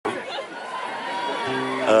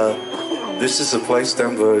This is a place,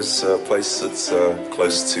 Denver is a place that's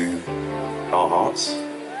close to our hearts.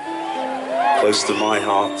 Close to my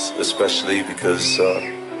heart, especially because...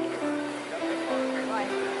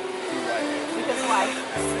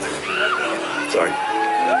 Sorry.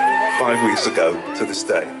 5 weeks ago, to this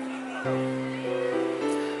day.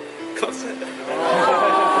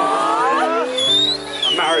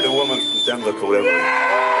 I married a woman from Denver called Emily.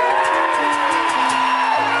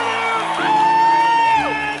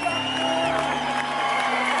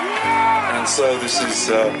 And so this is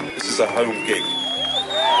a home gig.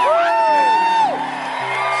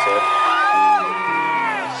 So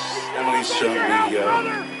Emily's shown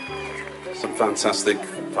me some fantastic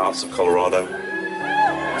parts of Colorado,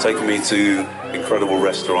 taken me to incredible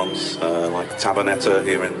restaurants like Tabernetta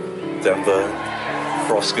here in Denver,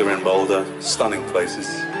 Frosca in Boulder, stunning places.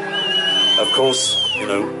 Of course, you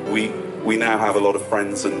know, we now have a lot of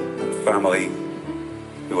friends and family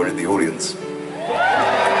who are in the audience.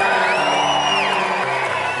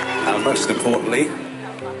 And most importantly,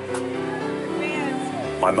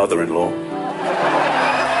 my mother-in-law,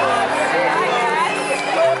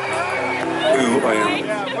 who I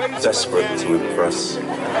am desperate to impress,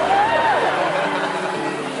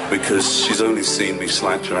 because she's only seen me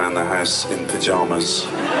slouch around the house in pajamas,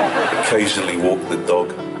 occasionally walk the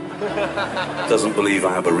dog, doesn't believe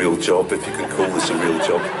I have a real job, if you can call this a real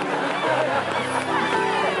job.